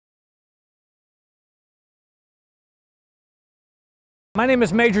My name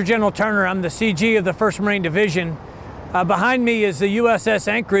is Major General Turner. I'm the CG of the 1st Marine Division. Behind me is the USS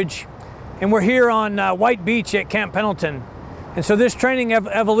Anchorage, and we're here on White Beach at Camp Pendleton. And so this training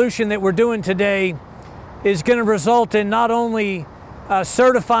evolution that we're doing today is going to result in not only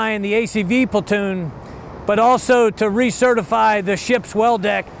certifying the ACV platoon, but also to recertify the ship's well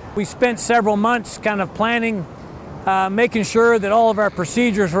deck. We spent several months kind of planning, making sure that all of our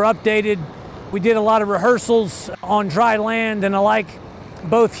procedures were updated. We did a lot of rehearsals on dry land and the like,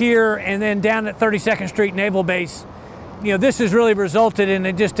 both here and then down at 32nd Street Naval Base. You know, this has really resulted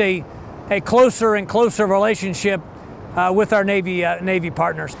in just a closer and closer relationship with our Navy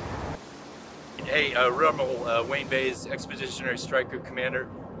partners. Hey, Admiral Wayne Bays, Expeditionary Strike Group Commander.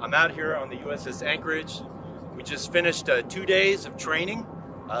 I'm out here on the USS Anchorage. We just finished 2 days of training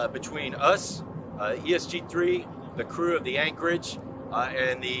between us, ESG-3, the crew of the Anchorage,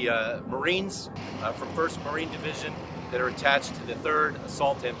 and the Marines from 1st Marine Division that are attached to the 3rd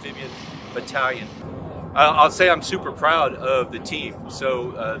Assault Amphibian Battalion. I'll say I'm super proud of the team.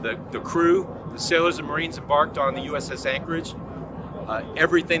 So the crew, the sailors and Marines embarked on the USS Anchorage.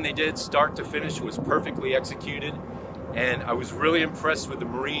 Everything they did, start to finish, was perfectly executed. And I was really impressed with the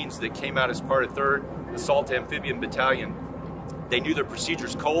Marines that came out as part of 3rd Assault Amphibian Battalion. They knew their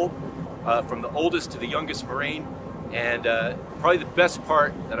procedures cold, from the oldest to the youngest Marine. And probably the best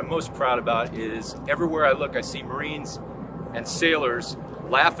part that I'm most proud about is everywhere I look, I see Marines and sailors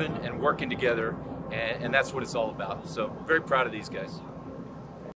laughing and working together, and that's what it's all about. So very proud of these guys.